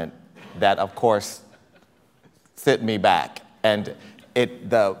announcement that, of course, sent me back. And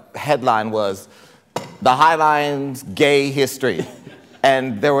the headline was, "The High Line's Gay History."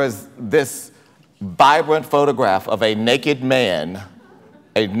 And there was this vibrant photograph of a naked man,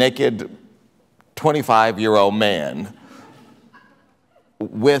 a naked 25-year-old man,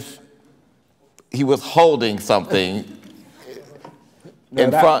 he was holding something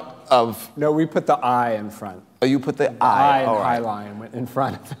front of... No, we put the I in front. Oh, you put the I in High Line went in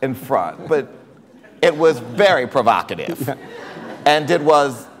front. In front, but it was very provocative. Yeah. And it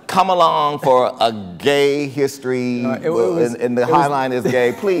was, "Come along for a gay history, and the High Line is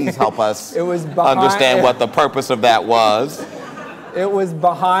gay. Please help us understand what the purpose of that was." It was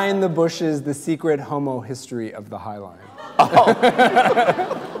 "Behind the Bushes, the Secret Homo History of the High Line."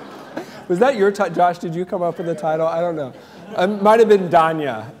 Oh. Was that your title? Josh, did you come up with the title? I don't know. It might have been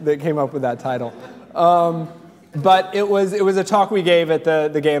Danya that came up with that title. But it was a talk we gave at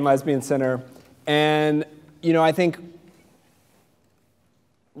the Gay and Lesbian Center. And, I think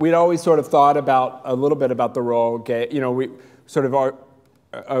we'd always sort of thought a little bit about the role gay. We sort of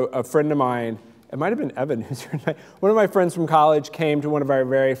a friend of mine, it might have been Evan, who's here tonight. One of my friends from college came to one of our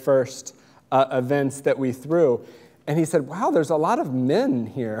very first events that we threw. And he said, "Wow, there's a lot of men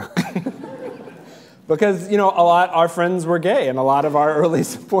here." Because, our friends were gay, and a lot of our early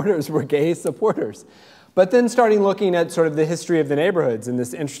supporters were gay supporters. But then starting looking at sort of the history of the neighborhoods, and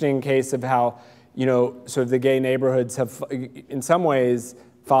this interesting case of how, sort of the gay neighborhoods have, in some ways,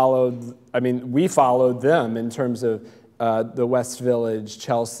 we followed them in terms of the West Village,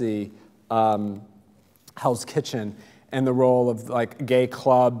 Chelsea, Hell's Kitchen, and the role of gay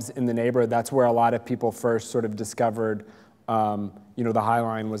clubs in the neighborhood. That's where a lot of people first sort of discovered, the High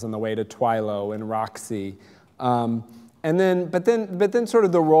Line was on the way to Twilo and Roxy. But then sort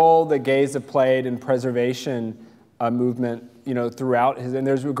of the role that gays have played in preservation movement, throughout and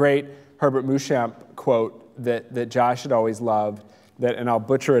there's a great Herbert Muschamp quote that Josh had always loved, and I'll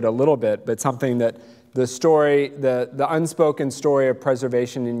butcher it a little bit, but something that the story, the unspoken story of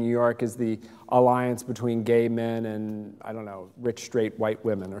preservation in New York is the alliance between gay men and, I don't know, rich, straight, white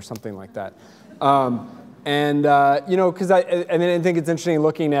women or something like that. Because I think it's interesting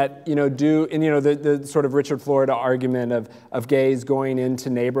looking at, the sort of Richard Florida argument of gays going into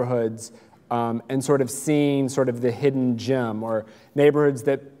neighborhoods and sort of seeing sort of the hidden gem, or neighborhoods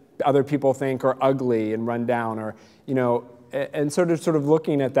that other people think are ugly and run down, or, and sort of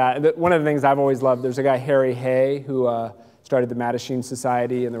looking at that. One of the things I've always loved, there's a guy, Harry Hay, who started the Mattachine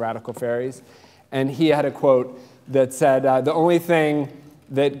Society and the Radical Fairies, and he had a quote that said, "The only thing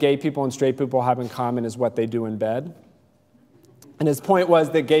that gay people and straight people have in common is what they do in bed." And his point was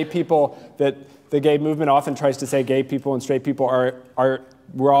that that the gay movement often tries to say gay people and straight people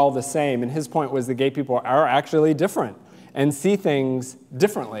we're all the same. And his point was that gay people are actually different and see things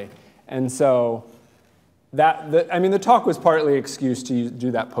differently. And so the talk was partly excuse to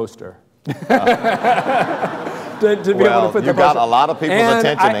do that poster. To be able to put the poster. You got a lot of people's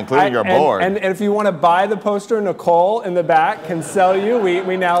attention, including your board. And if you want to buy the poster, Nicole in the back can sell you.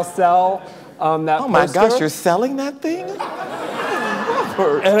 We now sell that poster. Oh my gosh, you're selling that thing?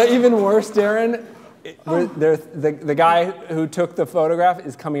 And even worse, Darren, the guy who took the photograph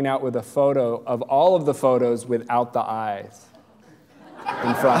is coming out with a photo of all of the photos without the eyes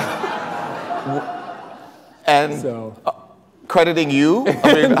in front. And so, crediting you?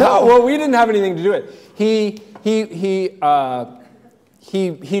 No, well, we didn't have anything to do with it. He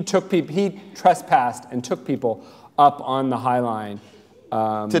trespassed and took people up on the High Line.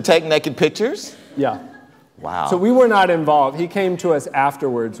 To take naked pictures? Yeah. Wow. So we were not involved. He came to us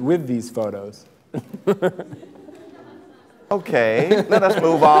afterwards with these photos. Okay, let us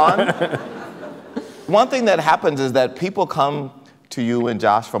move on. One thing that happens is that people come to you and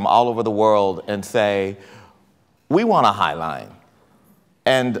Josh from all over the world and say, "We want a High Line."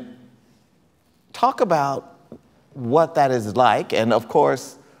 And talk about what that is like. And of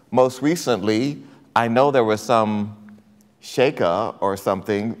course, most recently, I know there was some sheikah or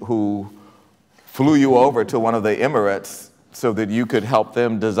something who flew you over to one of the Emirates so that you could help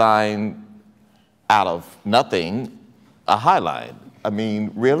them design out of nothing, a High Line. I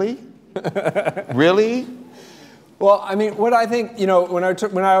mean, really? Really? Well, I mean, what I think, you know, one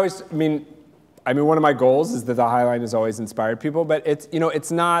of my goals is that the High Line has always inspired people, but it's, you know,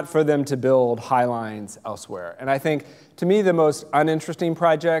 it's not for them to build High Lines elsewhere. And I think, to me, the most uninteresting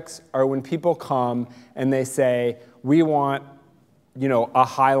projects are when people come and they say, we want, you know, a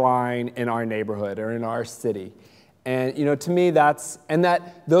High Line in our neighborhood or in our city. And, you know, to me, those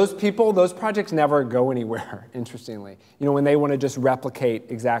projects never go anywhere, interestingly. You know, when they want to just replicate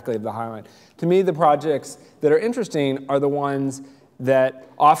exactly the High Line. To me, the projects that are interesting are the ones that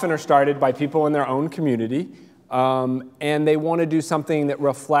often are started by people in their own community, and they want to do something that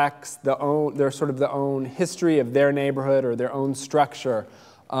reflects their own history of their neighborhood or their own structure.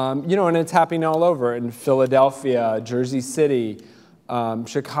 You know, and it's happening all over in Philadelphia, Jersey City,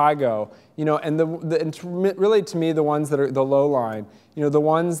 Chicago. You know, and really, to me, the ones that are the low line, you know, the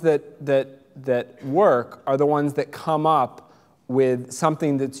ones that work are the ones that come up with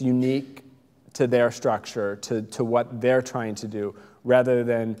something that's unique to their structure, to what they're trying to do, rather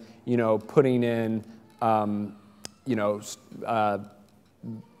than, you know, putting in, you know,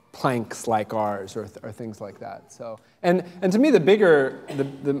 planks like ours or things like that. So, and to me,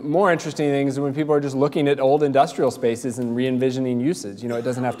 the more interesting thing is when people are just looking at old industrial spaces and re-envisioning uses. You know, it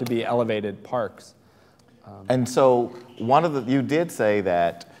doesn't have to be elevated parks. And so you did say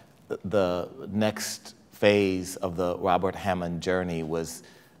that the next phase of the Robert Hammond journey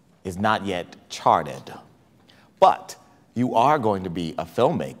is not yet charted, but you are going to be a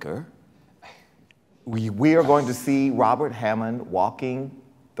filmmaker. We are going to see Robert Hammond walking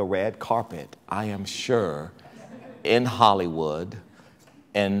the red carpet, I am sure, in Hollywood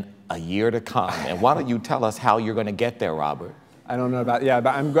in a year to come. And why don't you tell us how you're going to get there, Robert? I don't know about, yeah,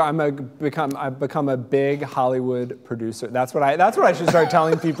 but I've become a big Hollywood producer. That's what I should start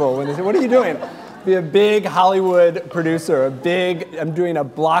telling people when they say, what are you doing? Be a big Hollywood producer, I'm doing a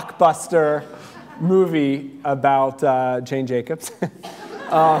blockbuster movie about Jane Jacobs.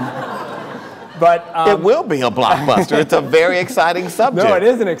 It will be a blockbuster. It's a very exciting subject. No, it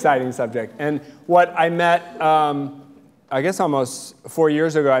is an exciting subject. And what I met, I guess almost 4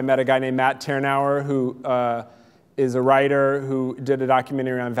 years ago, I met a guy named Matt Ternauer, who is a writer who did a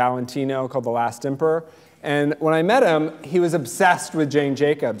documentary on Valentino called The Last Emperor. And when I met him, he was obsessed with Jane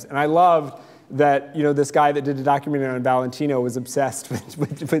Jacobs. And I loved that, you know, this guy that did a documentary on Valentino was obsessed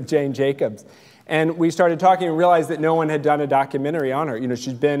with Jane Jacobs. And we started talking and realized that no one had done a documentary on her. You know,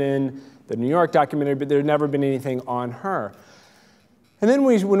 she's been in the New York documentary, but there had never been anything on her. And then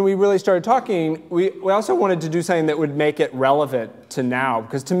when we really started talking, we also wanted to do something that would make it relevant to now.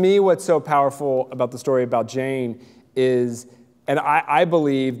 Because to me, what's so powerful about the story about Jane is, and I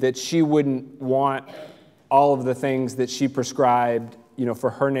believe that she wouldn't want all of the things that she prescribed, you know, for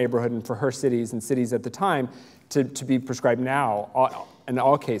her neighborhood and for her cities and cities at the time to be prescribed now. In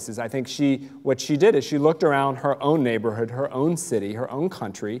all cases, I think what she did is she looked around her own neighborhood, her own city, her own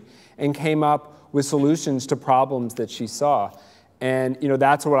country, and came up with solutions to problems that she saw. And, you know,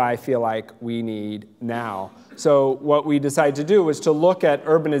 that's what I feel like we need now. So what we decided to do was to look at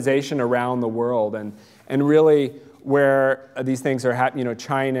urbanization around the world and really where these things are happening, you know,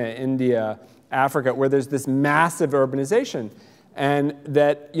 China, India, Africa, where there's this massive urbanization, and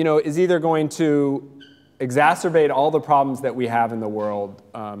that, you know, is either going to exacerbate all the problems that we have in the world,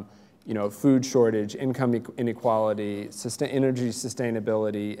 you know, food shortage, income inequality, energy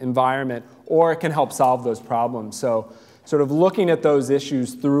sustainability, environment, or it can help solve those problems. So sort of looking at those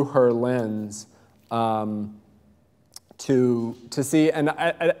issues through her lens to see, and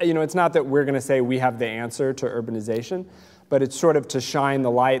you know, it's not that we're going to say we have the answer to urbanization, but it's sort of to shine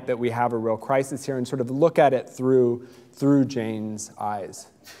the light that we have a real crisis here and sort of look at it through Jane's eyes.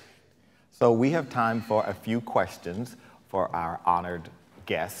 So we have time for a few questions for our honored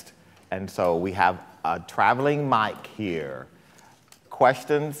guest. And so we have a traveling mic here.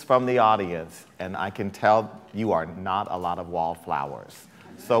 Questions from the audience, and I can tell you are not a lot of wallflowers.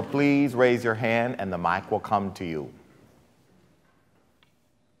 So please raise your hand and the mic will come to you.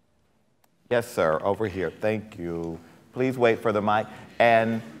 Yes, sir, over here. Thank you. Please wait for the mic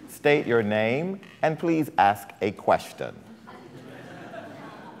and state your name and please ask a question.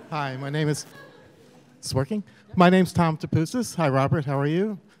 Hi, my name is, it's working? My name's Tom Tapoussis. Hi, Robert, how are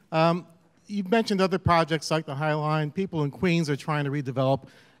you? You've mentioned other projects like the High Line. People in Queens are trying to redevelop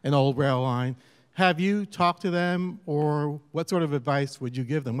an old rail line. Have you talked to them, or what sort of advice would you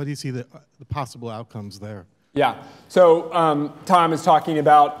give them? What do you see the possible outcomes there? Yeah, so Tom is talking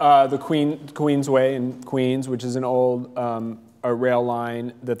about the Queensway in Queens, which is an old a rail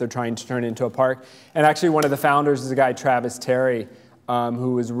line that they're trying to turn into a park. And actually one of the founders is a guy, Travis Terry,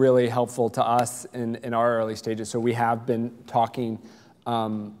 who was really helpful to us in our early stages. So we have been talking,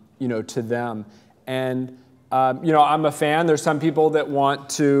 to them. And, I'm a fan. There's some people that want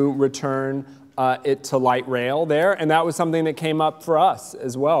to return it to light rail there, and that was something that came up for us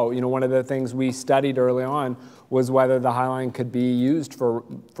as well. One of the things we studied early on was whether the High Line could be used for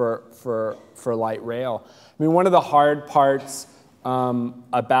light rail. I mean, one of the hard parts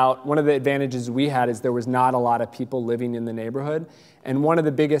about one of the advantages we had is there was not a lot of people living in the neighborhood, and one of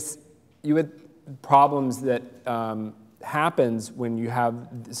the biggest problems that happens when you have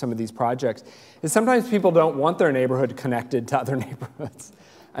some of these projects is sometimes people don't want their neighborhood connected to other neighborhoods.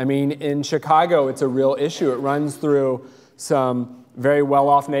 I mean, in Chicago, it's a real issue. It runs through some very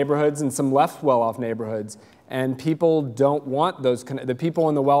well-off neighborhoods and some less well-off neighborhoods. And people don't want those, the people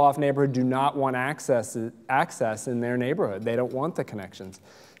in the well-off neighborhood do not want access in their neighborhood. They don't want the connections.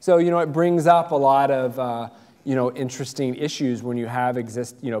 So, it brings up a lot of, interesting issues when you have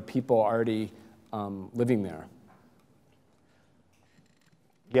people already living there.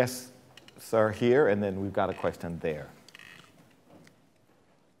 Yes, sir, here, and then we've got a question there.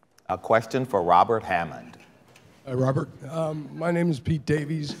 A question for Robert Hammond. Hi, Robert. My name is Pete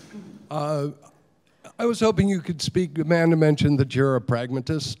Davies. I was hoping you could speak. Amanda mentioned that you're a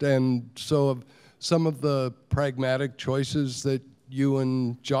pragmatist, and so some of the pragmatic choices that you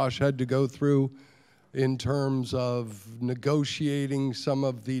and Josh had to go through in terms of negotiating some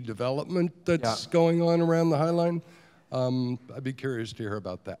of the development that's going on around the High Line. I'd be curious to hear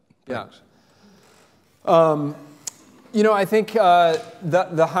about that. Thanks. I think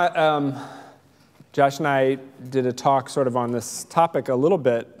Josh and I did a talk sort of on this topic a little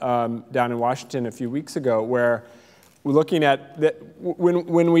bit down in Washington a few weeks ago, where we're looking at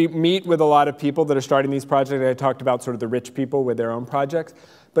when we meet with a lot of people that are starting these projects. I talked about sort of the rich people with their own projects,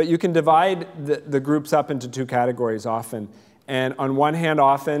 but you can divide the groups up into two categories often. And on one hand,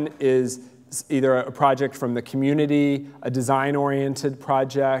 often is either a project from the community, a design-oriented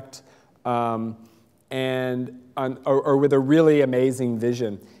project, or with a really amazing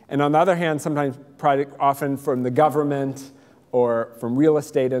vision. And on the other hand, sometimes project often from the government or from real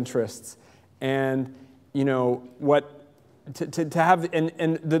estate interests. And to have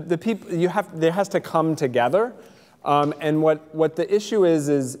the people there has to come together. And what the issue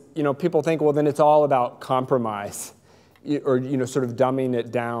is people think, well, then it's all about compromise, or sort of dumbing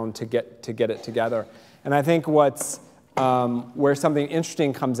it down to get it together. And I think where something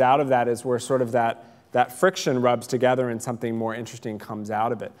interesting comes out of that is where sort of that friction rubs together and something more interesting comes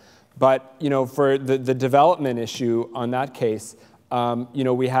out of it. But for the development issue on that case,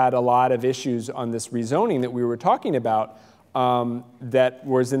 we had a lot of issues on this rezoning that we were talking about that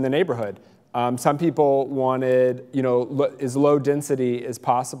was in the neighborhood. Some people wanted as low density as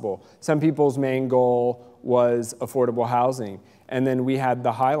possible. Some people's main goal was affordable housing, and then we had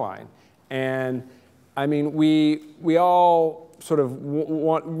the High Line. And I mean, we all sort of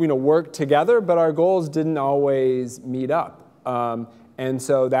worked together, but our goals didn't always meet up. And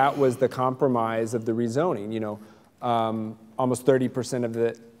so that was the compromise of the rezoning. Almost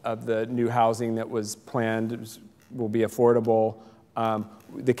 30% of the new housing that was planned will be affordable.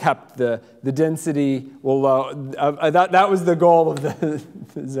 They kept the density low. That was the goal of the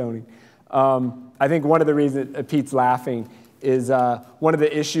zoning. I think one of the reasons Pete's laughing is one of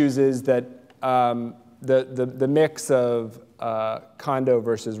the issues is that the mix of condo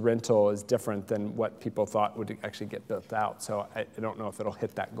versus rental is different than what people thought would actually get built out. So I don't know if it'll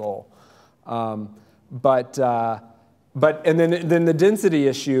hit that goal. And then the density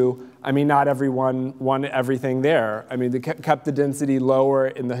issue, I mean, not everyone wanted everything there. I mean, they kept the density lower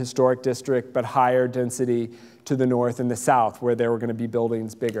in the historic district, but higher density to the north and the south, where there were going to be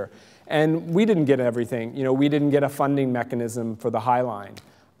buildings bigger. And we didn't get everything. We didn't get a funding mechanism for the High Line.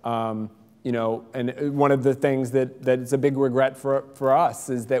 And one of the things that is a big regret for us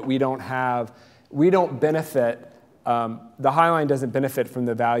is that we don't benefit, the High Line doesn't benefit from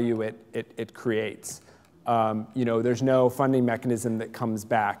the value it creates. There's no funding mechanism that comes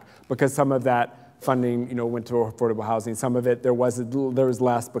back because some of that funding, went to affordable housing. Some of it there was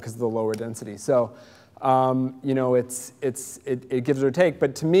less because of the lower density. So, it gives or take.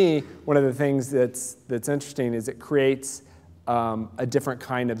 But to me, one of the things that's interesting is it creates a different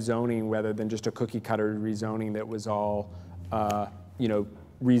kind of zoning rather than just a cookie-cutter rezoning that was all,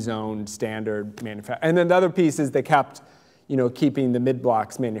 rezoned standard manufacturing. And then the other piece is they kept, keeping the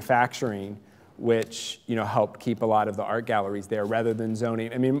mid-blocks manufacturing, which helped keep a lot of the art galleries there rather than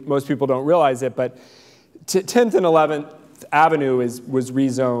zoning. I mean, most people don't realize it, but 10th and 11th Avenue was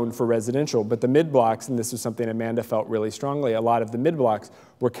rezoned for residential, but the mid-blocks, and this was something Amanda felt really strongly, a lot of the mid-blocks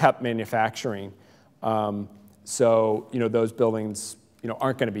were kept manufacturing. So those buildings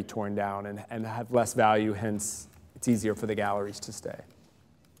aren't going to be torn down and have less value, hence it's easier for the galleries to stay.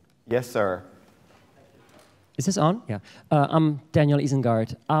 Yes, sir. Is this on? Yeah. I'm Daniel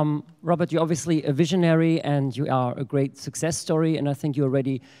Isengard. Robert, you're obviously a visionary and you are a great success story, and I think you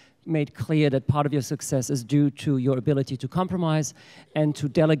already made clear that part of your success is due to your ability to compromise and to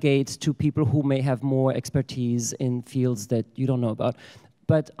delegate to people who may have more expertise in fields that you don't know about.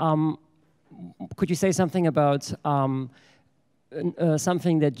 But could you say something about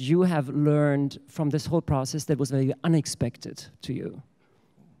something that you have learned from this whole process that was very unexpected to you?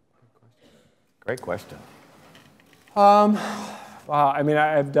 Great question. Wow, I mean,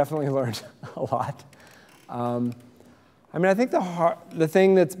 I've definitely learned a lot. I mean, I think the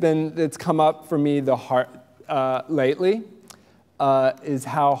thing that's come up for me lately is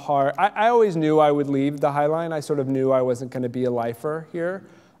how hard. I always knew I would leave the High Line. I sort of knew I wasn't going to be a lifer here.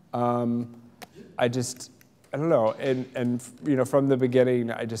 I don't know, and from the beginning,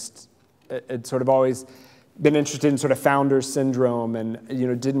 it sort of always been interested in sort of founder syndrome, and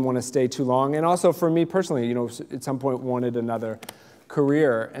didn't want to stay too long, and also for me personally, at some point wanted another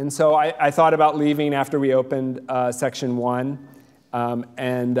career, and so I thought about leaving after we opened Section 1,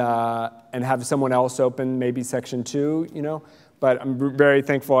 and have someone else open maybe Section 2, but I'm very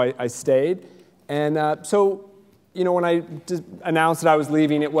thankful I stayed, and so when I announced that I was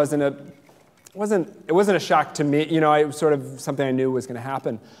leaving, it wasn't a shock to me, it was sort of something I knew was going to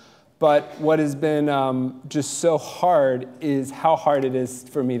happen. But what has been just so hard is how hard it is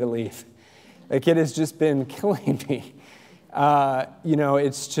for me to leave. Like, it has just been killing me.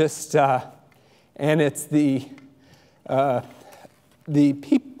 It's just, and it's the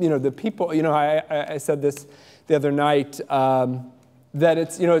people. I said this the other night that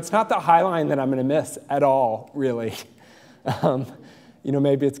it's not the High Line that I'm going to miss at all, really.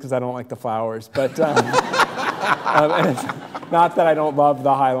 Maybe it's because I don't like the flowers, but. And it's not that I don't love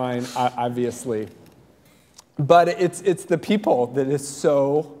the High Line, obviously, but it's the people that is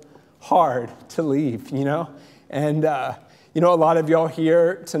so hard to leave, And a lot of y'all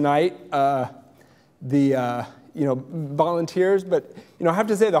here tonight, volunteers, but I have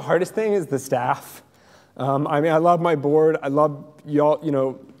to say the hardest thing is the staff. I mean, I love my board. I love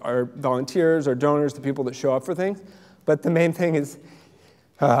y'all, our volunteers, our donors, the people that show up for things. But the main thing is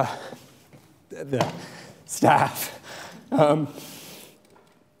the staff. Yeah.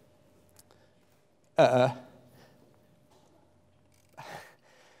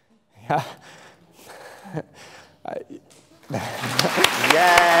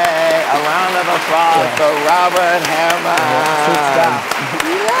 Yay! A round of applause for Robert Hammond.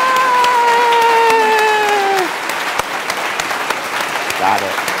 Got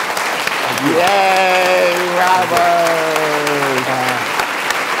it. Yay, Robert!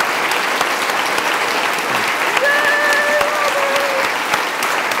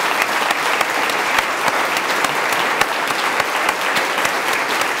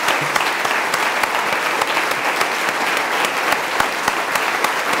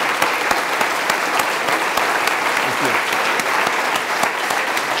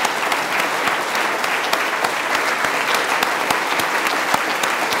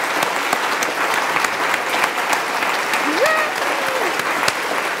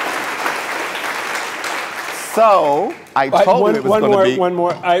 So I told him it was going to be. One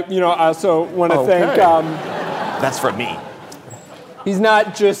more. I also want to thank. That's for me. He's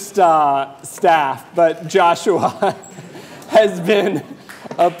not just staff, but Joshua has been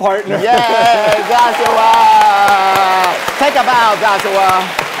a partner. Yay, Joshua! Take a bow, Joshua.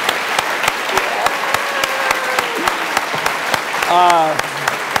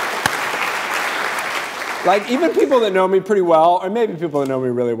 Like, even people that know me pretty well, or maybe people that know me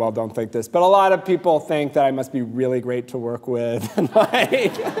really well don't think this, but a lot of people think that I must be really great to work with.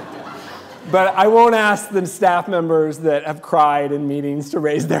 But I won't ask the staff members that have cried in meetings to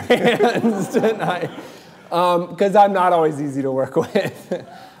raise their hands tonight, because I'm not always easy to work with.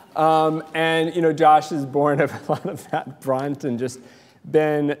 And Josh is born of a lot of that brunt and just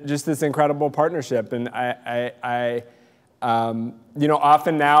been just this incredible partnership. And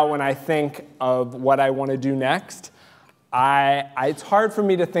often now when I think of what I want to do next, it's hard for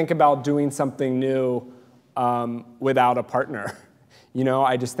me to think about doing something new without a partner.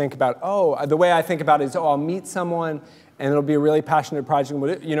 I just think about, the way I think about it is, I'll meet someone and it'll be a really passionate project,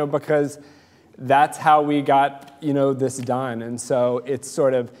 because that's how we got, this done. And so it's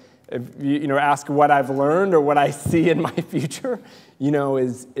sort of, if you ask what I've learned or what I see in my future,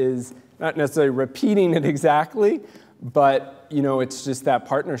 is not necessarily repeating it exactly, but it's just that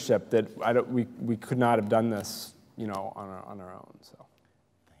partnership that we could not have done this, on our own. So,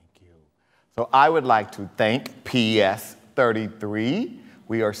 thank you. So I would like to thank P.S. 33.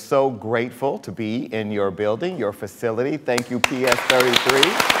 We are so grateful to be in your building, your facility. Thank you, PS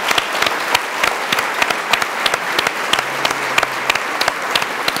 33.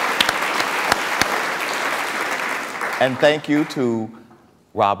 And thank you to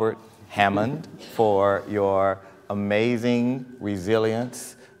Robert Hammond for your amazing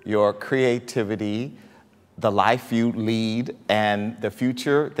resilience, your creativity, the life you lead, and the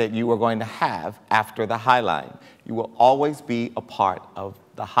future that you are going to have after the High Line. You will always be a part of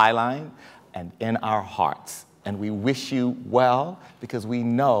the High Line and in our hearts. And we wish you well because we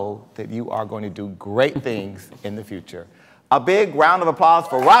know that you are going to do great things in the future. A big round of applause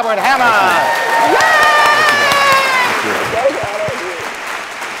for Robert Hammond.